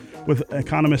class with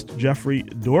economist Jeffrey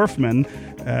Dorfman.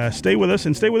 Stay with us,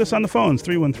 and stay with us on the phones,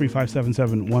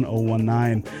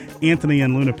 313-577-1019. Anthony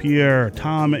and Luna Pierre,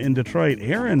 Tom in Detroit,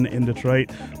 Aaron in Detroit.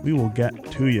 We will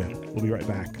get to you. We'll be right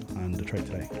back on Detroit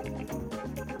Today.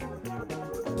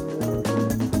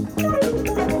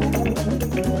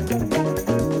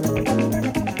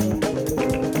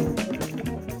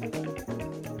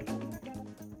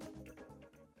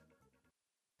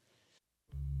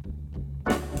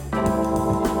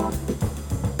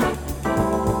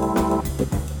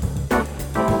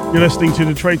 You're listening to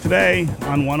Detroit Today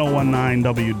on 1019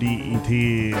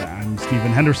 WDET. I'm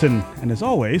Stephen Henderson, and as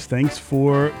always, thanks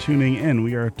for tuning in.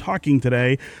 We are talking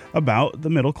today about the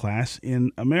middle class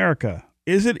in America.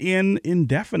 Is it in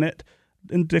indefinite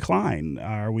decline?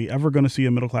 Are we ever going to see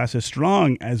a middle class as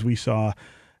strong as we saw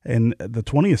in the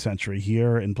 20th century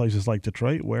here in places like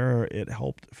Detroit, where it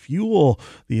helped fuel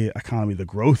the economy, the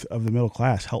growth of the middle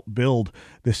class, helped build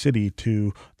the city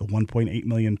to the 1.8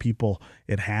 million people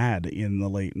it had in the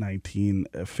late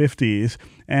 1950s?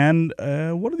 And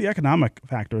what are the economic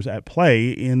factors at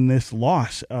play in this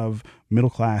loss of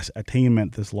middle-class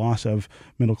attainment, this loss of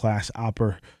middle-class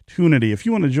opportunity? If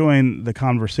you want to join the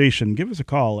conversation, give us a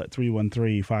call at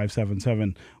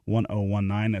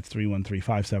 313-577-1019. That's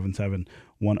 313-577-1019.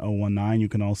 You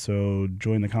can also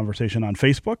join the conversation on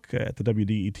Facebook at the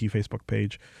WDET Facebook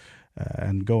page,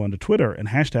 and go onto Twitter and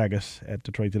hashtag us at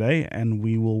Detroit Today, and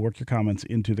we will work your comments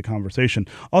into the conversation.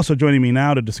 Also joining me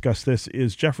now to discuss this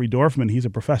is Jeffrey Dorfman. He's a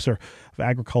professor of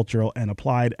agricultural and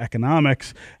applied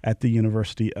economics at the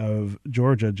University of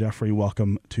Georgia. Jeffrey,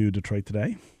 welcome to Detroit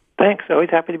Today. Thanks. Always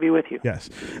happy to be with you. Yes.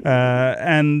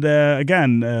 And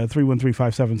again,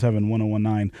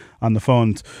 313-577-1019 on the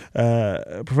phones.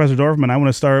 Professor Dorfman, I want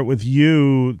to start with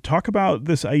you. Talk about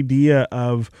this idea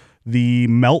of the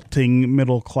melting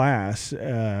middle class.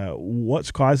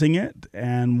 What's causing it,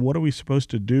 and what are we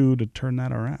supposed to do to turn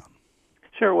that around?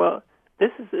 Sure. Well,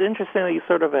 this is interestingly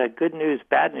sort of a good news,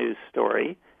 bad news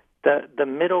story. The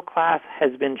middle class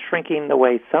has been shrinking the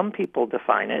way some people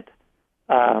define it,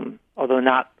 although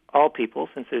not all people,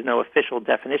 since there's no official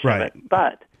definition of it.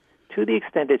 But to the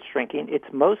extent it's shrinking,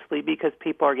 it's mostly because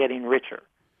people are getting richer.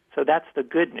 So that's the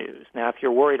good news. Now, if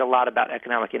you're worried a lot about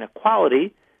economic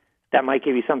inequality, that might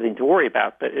give you something to worry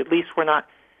about. But at least we're not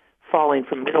falling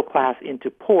from middle class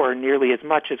into poor nearly as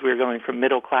much as we're going from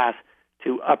middle class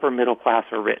to upper middle class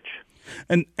or rich.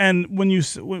 And when you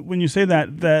say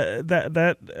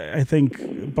that I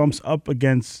think bumps up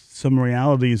against some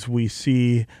realities we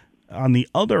see on the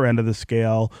other end of the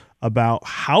scale about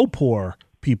how poor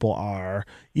people are,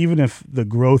 even if the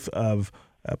growth of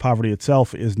poverty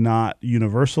itself is not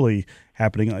universally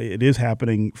happening. It is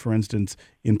happening, for instance,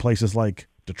 in places like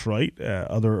Detroit.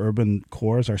 Other urban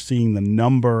cores are seeing the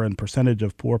number and percentage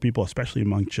of poor people, especially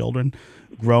among children,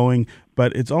 growing.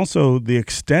 But it's also the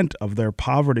extent of their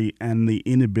poverty and the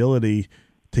inability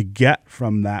to get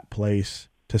from that place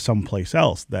to someplace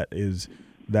else that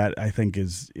I think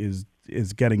is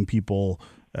getting people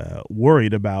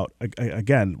worried about,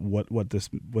 again, what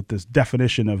this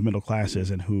definition of middle class is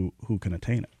and who can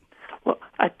attain it. Well,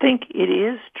 I think it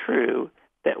is true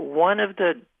that one of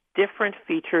the different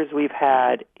features we've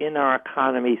had in our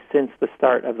economy since the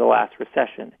start of the last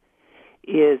recession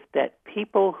is that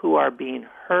people who are being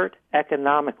hurt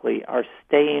economically are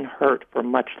staying hurt for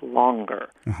much longer.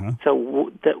 Uh-huh.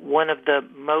 So that one of the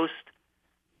most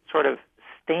sort of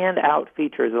standout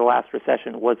features of the last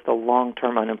recession was the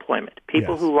long-term unemployment.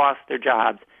 People who lost their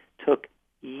jobs took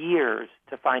years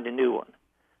to find a new one.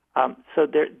 So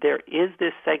there is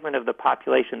this segment of the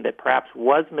population that perhaps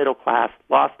was middle class,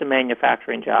 lost a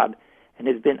manufacturing job, and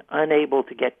has been unable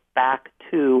to get back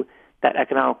to that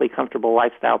economically comfortable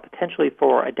lifestyle potentially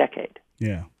for a decade.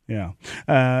 Yeah.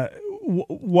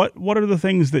 What are the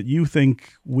things that you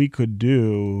think we could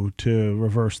do to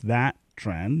reverse that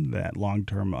trend, that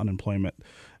long-term unemployment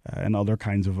and other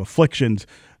kinds of afflictions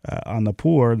on the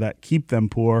poor that keep them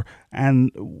poor,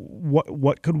 and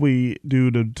what could we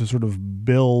do to sort of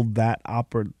build that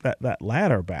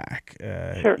ladder back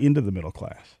into the middle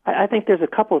class? I think there's a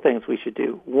couple of things we should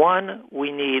do. One,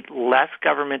 we need less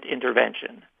government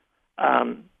intervention.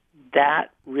 That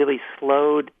really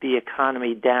slowed the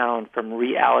economy down from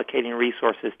reallocating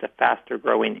resources to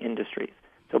faster-growing industries.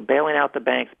 So bailing out the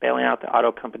banks, bailing out the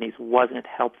auto companies wasn't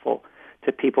helpful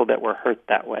to people that were hurt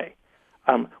that way.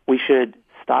 We should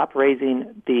stop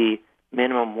raising the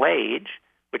minimum wage,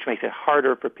 which makes it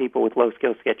harder for people with low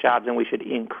skills to get jobs, and we should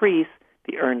increase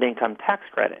the earned income tax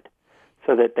credit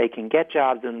so that they can get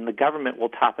jobs and the government will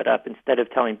top it up instead of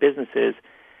telling businesses,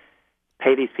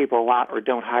 pay these people a lot or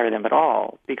don't hire them at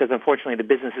all, because unfortunately the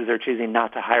businesses are choosing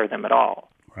not to hire them at all.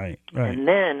 Right. And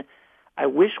then I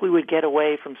wish we would get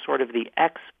away from sort of the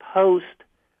ex post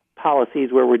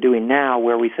policies where we're doing now,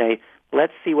 where we say,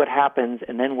 let's see what happens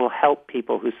and then we'll help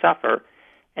people who suffer,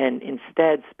 and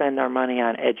instead spend our money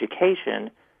on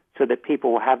education so that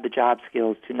people will have the job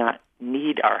skills to not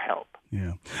need our help.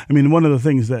 Yeah. I mean, one of the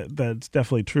things that's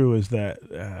definitely true is that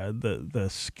the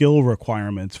skill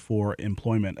requirements for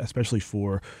employment, especially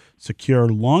for secure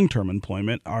long-term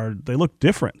employment, they look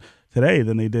different today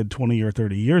than they did 20 or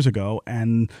 30 years ago,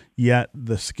 and yet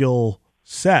the skill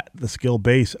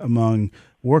base among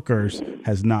workers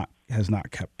has not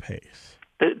kept pace.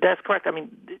 That's correct. I mean,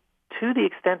 to the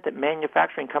extent that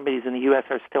manufacturing companies in the U.S.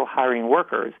 are still hiring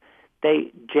workers,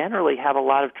 they generally have a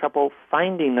lot of trouble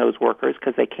finding those workers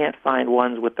because they can't find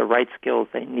ones with the right skills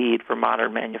they need for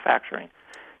modern manufacturing.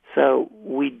 So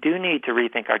we do need to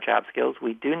rethink our job skills.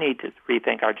 We do need to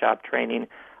rethink our job training.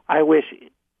 I wish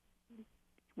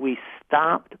we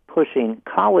stopped pushing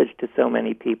college to so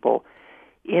many people,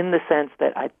 in the sense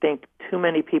that I think too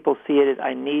many people see it as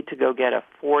I need to go get a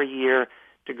 4-year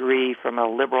degree from a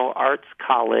liberal arts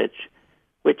college,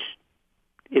 which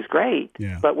is great.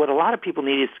 Yeah. But what a lot of people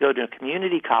need is to go to a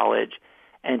community college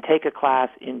and take a class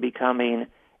in becoming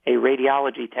a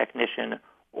radiology technician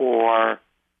or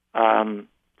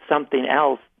something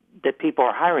else that people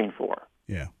are hiring for.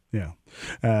 Yeah.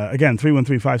 Again,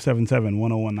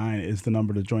 313-577-1019 is the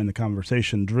number to join the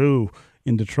conversation. Drew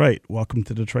in Detroit. Welcome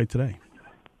to Detroit Today.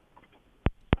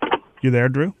 You there,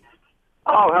 Drew?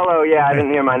 Oh, hello. Yeah, I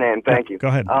didn't hear my name. Thank you. Go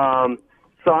ahead.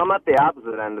 So I'm at the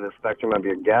opposite end of the spectrum of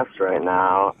your guest right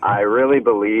now. I really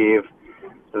believe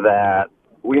that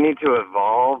we need to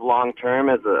evolve long term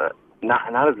as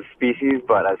not as a species,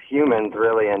 but as humans,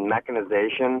 really, and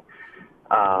mechanization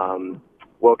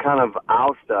will kind of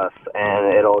oust us,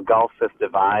 and it'll gulf this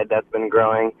divide that's been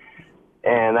growing.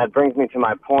 And that brings me to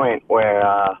my point where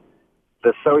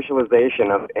the socialization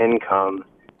of income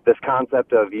this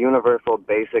concept of universal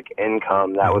basic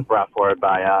income that was brought forward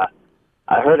by,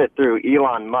 I heard it through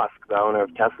Elon Musk, the owner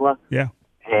of Tesla. Yeah.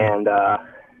 And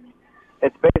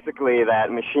it's basically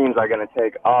that machines are going to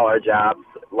take all our jobs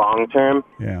long term.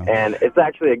 Yeah. And it's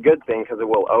actually a good thing because it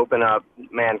will open up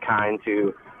mankind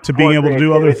to being able to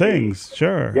do other creativity. things.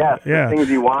 Sure. Yes, Yeah. the things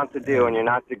you want to do, and you're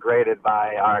not degraded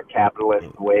by our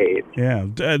capitalist ways. Yeah,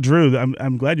 Drew,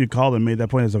 I'm glad you called and made that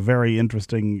point. It's a very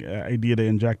interesting idea to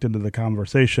inject into the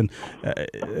conversation.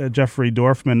 Jeffrey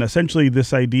Dorfman, essentially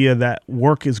this idea that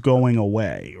work is going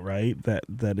away, right?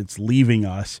 That it's leaving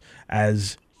us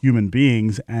as human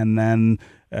beings, and then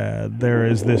there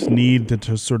is this need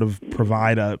to sort of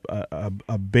provide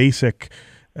a basic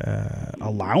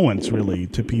allowance, really,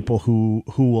 to people who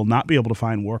will not be able to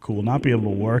find work, who will not be able to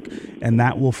work, and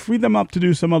that will free them up to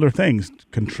do some other things,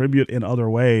 contribute in other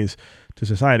ways to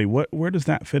society. Where does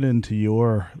that fit into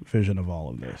your vision of all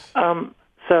of this?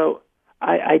 So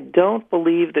I don't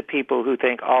believe the people who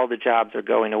think all the jobs are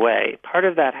going away. Part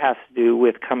of that has to do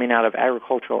with coming out of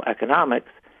agricultural economics,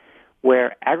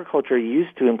 where agriculture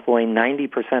used to employ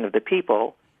 90% of the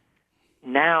people.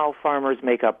 Now farmers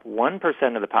make up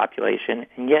 1% of the population,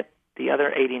 and yet the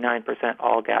other 89%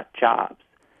 all got jobs.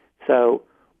 So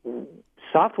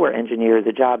software engineer is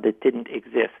a job that didn't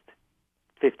exist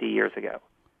 50 years ago.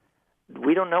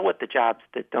 We don't know what the jobs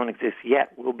that don't exist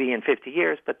yet will be in 50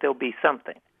 years, but there'll be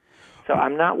something. So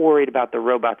I'm not worried about the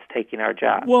robots taking our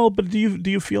jobs. Well, but do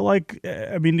you feel like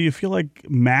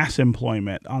mass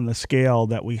employment on the scale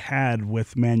that we had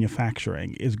with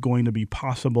manufacturing is going to be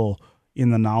possible in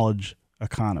the knowledge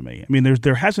economy? I mean,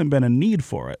 there hasn't been a need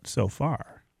for it so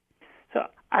far. So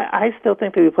I still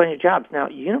think there'll be plenty of jobs. Now,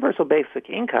 universal basic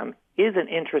income is an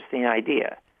interesting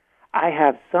idea. I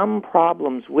have some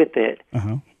problems with it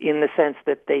in the sense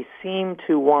that they seem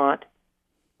to want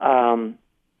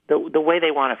the way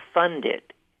they want to fund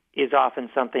it is often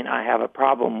something I have a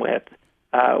problem with,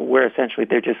 where essentially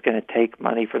they're just going to take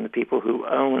money from the people who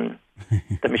own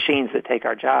the machines that take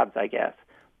our jobs, I guess.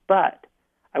 But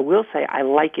I will say I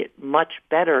like it much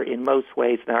better in most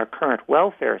ways than our current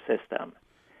welfare system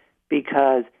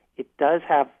because it does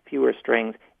have fewer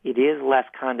strings. It is less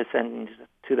condescending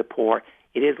to the poor.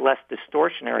 It is less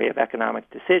distortionary of economic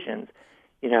decisions.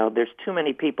 You know, there's too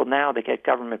many people now that get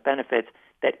government benefits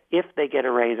that if they get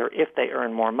a raise or if they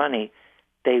earn more money,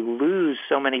 they lose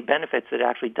so many benefits that it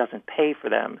actually doesn't pay for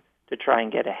them to try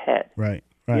and get ahead. Right.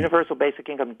 Universal basic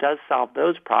income does solve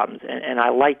those problems, and I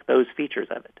like those features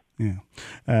of it.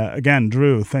 Yeah. Again,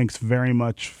 Drew, thanks very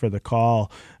much for the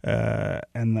call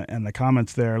and the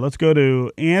comments there. Let's go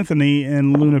to Anthony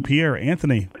in Luna Pierre.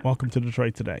 Anthony, welcome to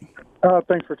Detroit Today.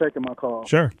 Thanks for taking my call.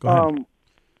 Sure, go ahead.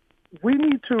 We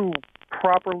need to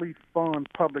properly fund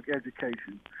public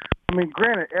education. I mean,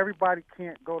 granted, everybody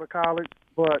can't go to college,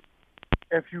 but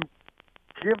if you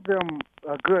give them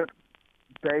a good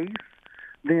base,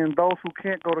 then those who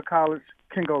can't go to college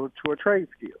can go to a trade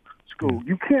school.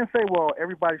 You can't say, well,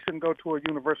 everybody shouldn't go to a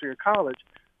university or college,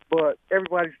 but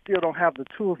everybody still don't have the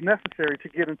tools necessary to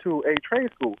get into a trade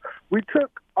school. We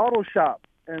took auto shop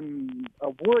and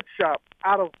a wood shop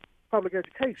out of public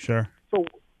education. Sure. So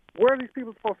where are these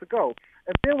people supposed to go?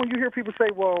 And then when you hear people say,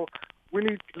 well, we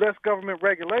need less government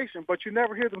regulation, but you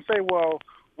never hear them say, well,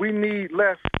 we need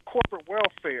less corporate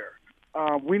welfare.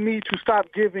 We need to stop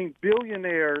giving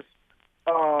billionaires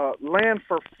land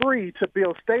for free to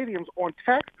build stadiums on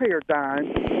taxpayer dime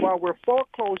while we're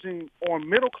foreclosing on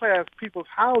middle-class people's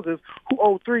houses who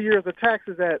owe 3 years of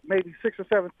taxes at maybe $6,000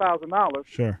 or $7,000.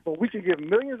 Sure. But we can give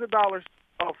millions of dollars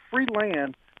of free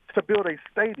land to build a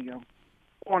stadium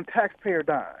on taxpayer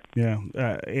dime. Yeah,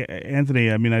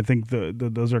 Anthony. I mean, I think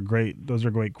those are great. Those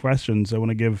are great questions. I want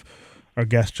to give our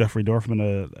guest Jeffrey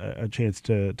Dorfman a chance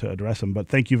to address them. But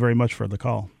thank you very much for the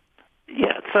call.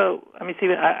 Yeah. So I mean,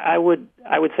 Stephen, I would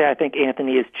say I think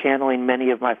Anthony is channeling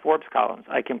many of my Forbes columns.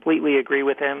 I completely agree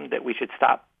with him that we should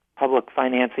stop public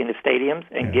financing of stadiums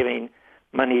and giving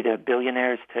money to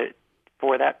billionaires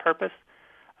for that purpose.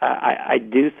 I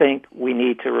do think we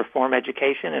need to reform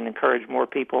education and encourage more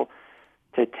people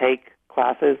to take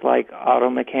classes like auto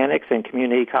mechanics and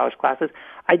community college classes.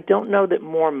 I don't know that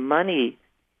more money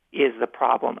is the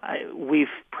problem. We've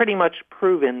pretty much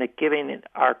proven that giving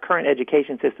our current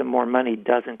education system more money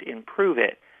doesn't improve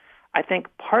it. I think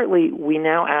partly we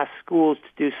now ask schools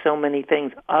to do so many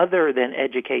things other than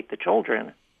educate the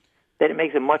children that it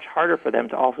makes it much harder for them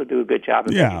to also do a good job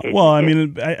of educating. Yeah, well, I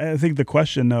mean, I think the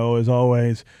question, though, is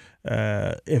always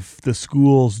if the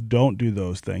schools don't do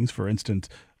those things, for instance,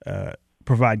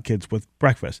 provide kids with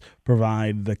breakfast,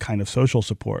 provide the kind of social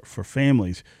support for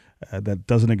families that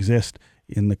doesn't exist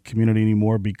in the community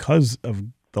anymore because of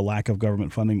the lack of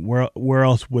government funding, where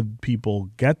else would people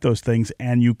get those things?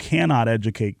 And you cannot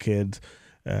educate kids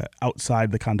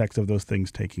outside the context of those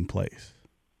things taking place.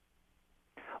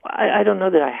 I don't know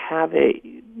that I have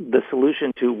the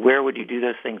solution to where would you do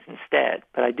those things instead,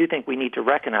 but I do think we need to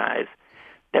recognize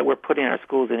that we're putting our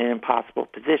schools in an impossible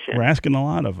position. We're asking a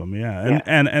lot of them, yeah.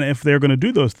 And if they're going to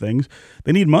do those things,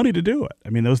 they need money to do it. I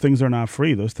mean, those things are not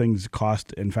free. Those things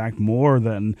cost, in fact, more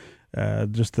than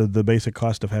just the basic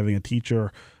cost of having a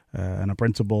teacher and a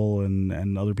principal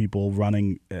and other people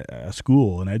running a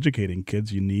school and educating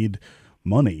kids. You need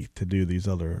money to do these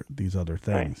other things.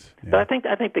 Right. Yeah. So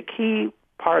I think the key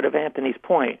part of Anthony's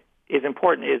point is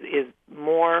important, is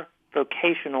more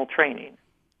vocational training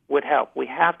would help. We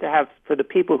have to have, for the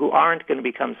people who aren't going to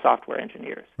become software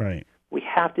engineers, right, we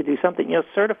have to do something.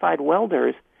 Certified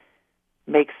welders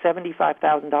make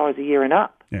 $75,000 a year and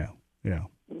up. Yeah.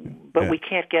 But we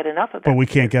can't get enough of them. But we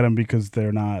can't get them because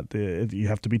they're not. You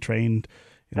have to be trained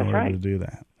in That's order right. to do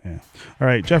that. Yeah. All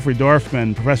right, Jeffrey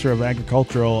Dorfman, professor of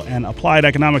agricultural and applied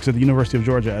economics at the University of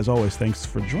Georgia. As always, thanks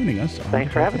for joining us.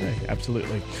 Thanks for having me.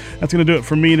 Absolutely. That's going to do it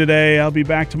for me today. I'll be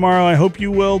back tomorrow. I hope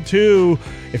you will too.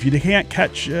 If you can't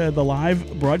catch the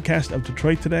live broadcast of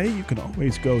Detroit Today, you can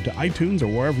always go to iTunes or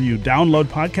wherever you download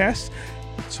podcasts.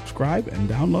 Subscribe and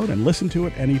download and listen to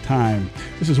it anytime.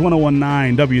 This is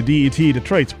 101.9 WDET,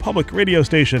 Detroit's public radio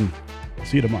station.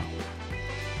 See you tomorrow.